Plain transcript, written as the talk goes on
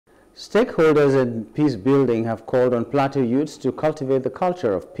Stakeholders in peace building have called on Plateau Youths to cultivate the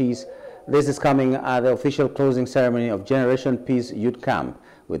culture of peace. This is coming at the official closing ceremony of Generation Peace Youth Camp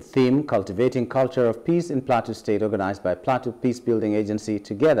with theme Cultivating Culture of Peace in Plateau State, organized by Plateau Peace Building Agency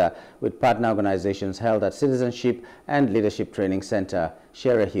together with partner organizations, held at Citizenship and Leadership Training Center,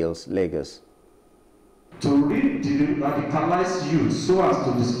 Shere Hills, Lagos. To radicalize youth so as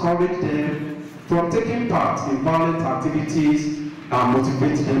to discourage them from taking part in violent activities and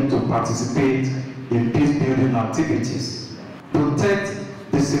motivate them to participate in peace-building activities. Protect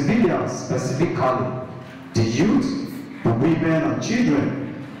the civilians, specifically the youth, the women and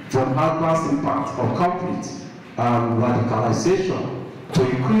children, from adverse impact of conflict and radicalization. To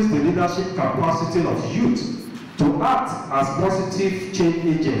increase the leadership capacity of youth to act as positive change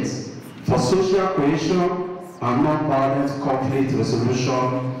agents for social cohesion and non-violent conflict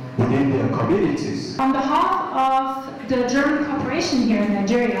resolution within their communities. On behalf of the German corporation here in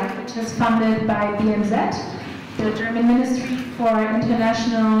Nigeria, which is funded by BMZ, the German Ministry for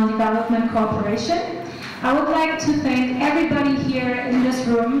International Development Cooperation, I would like to thank everybody here in this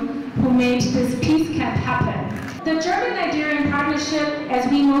room who made this peace camp happen. The German-Nigerian partnership, as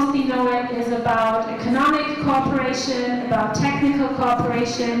we mostly know it, is about economic cooperation, about technical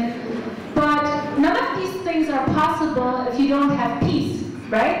cooperation, but none of these things are possible if you don't have peace,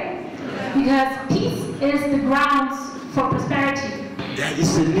 right? Because peace is the grounds for prosperity. There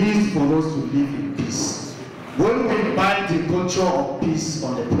is a need for us to live in peace. When we bind the culture of peace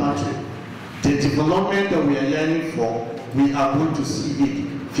on the plateau, the development that we are yearning for, we are going to see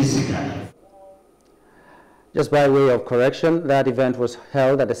it physically. Just by way of correction, that event was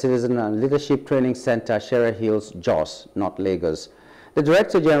held at the Citizen and Leadership Training Center, Shere Hills, Jos, not Lagos. The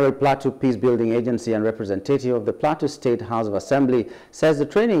Director General, Plateau Peace Building Agency and representative of the Plateau State House of Assembly says the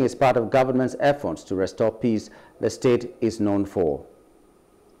training is part of government's efforts to restore peace the state is known for.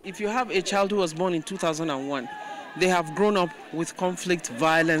 If you have a child who was born in 2001, they have grown up with conflict,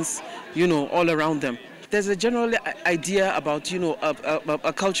 violence, all around them. There's a general idea about,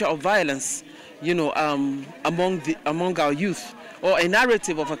 a culture of violence, among our youth, or a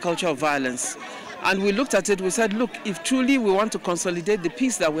narrative of a culture of violence. And we looked at it, we said, look, if truly we want to consolidate the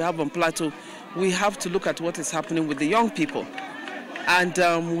peace that we have on Plateau, we have to look at what is happening with the young people.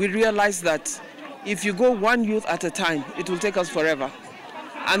 And we realized that if you go one youth at a time, it will take us forever.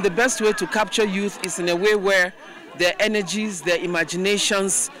 And the best way to capture youth is in a way where their energies, their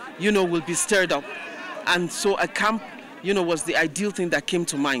imaginations, will be stirred up. And so a camp, was the ideal thing that came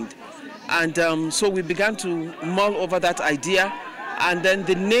to mind. And so we began to mull over that idea. And then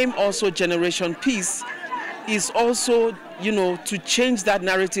the name also, Generation Peace, is also, to change that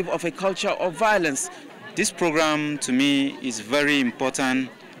narrative of a culture of violence. This program, to me, is very important,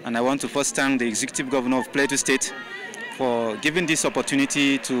 and I want to first thank the Executive Governor of Plateau State for giving this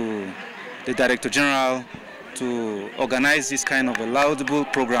opportunity to the Director General to organize this kind of a laudable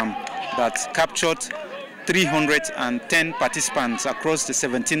program that captured 310 participants across the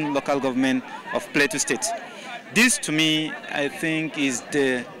 17 local government of Plateau State. This, to me, I think, is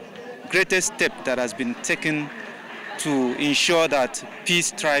the greatest step that has been taken to ensure that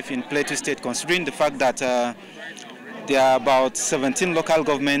peace thrives in Plateau State, considering the fact that there are about 17 local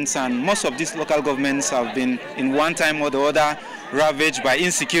governments, and most of these local governments have been, in one time or the other, ravaged by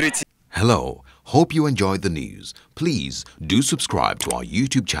insecurity. Hello, hope you enjoyed the news. Please do subscribe to our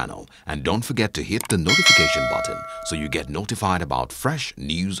YouTube channel and don't forget to hit the notification button so you get notified about fresh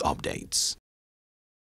news updates.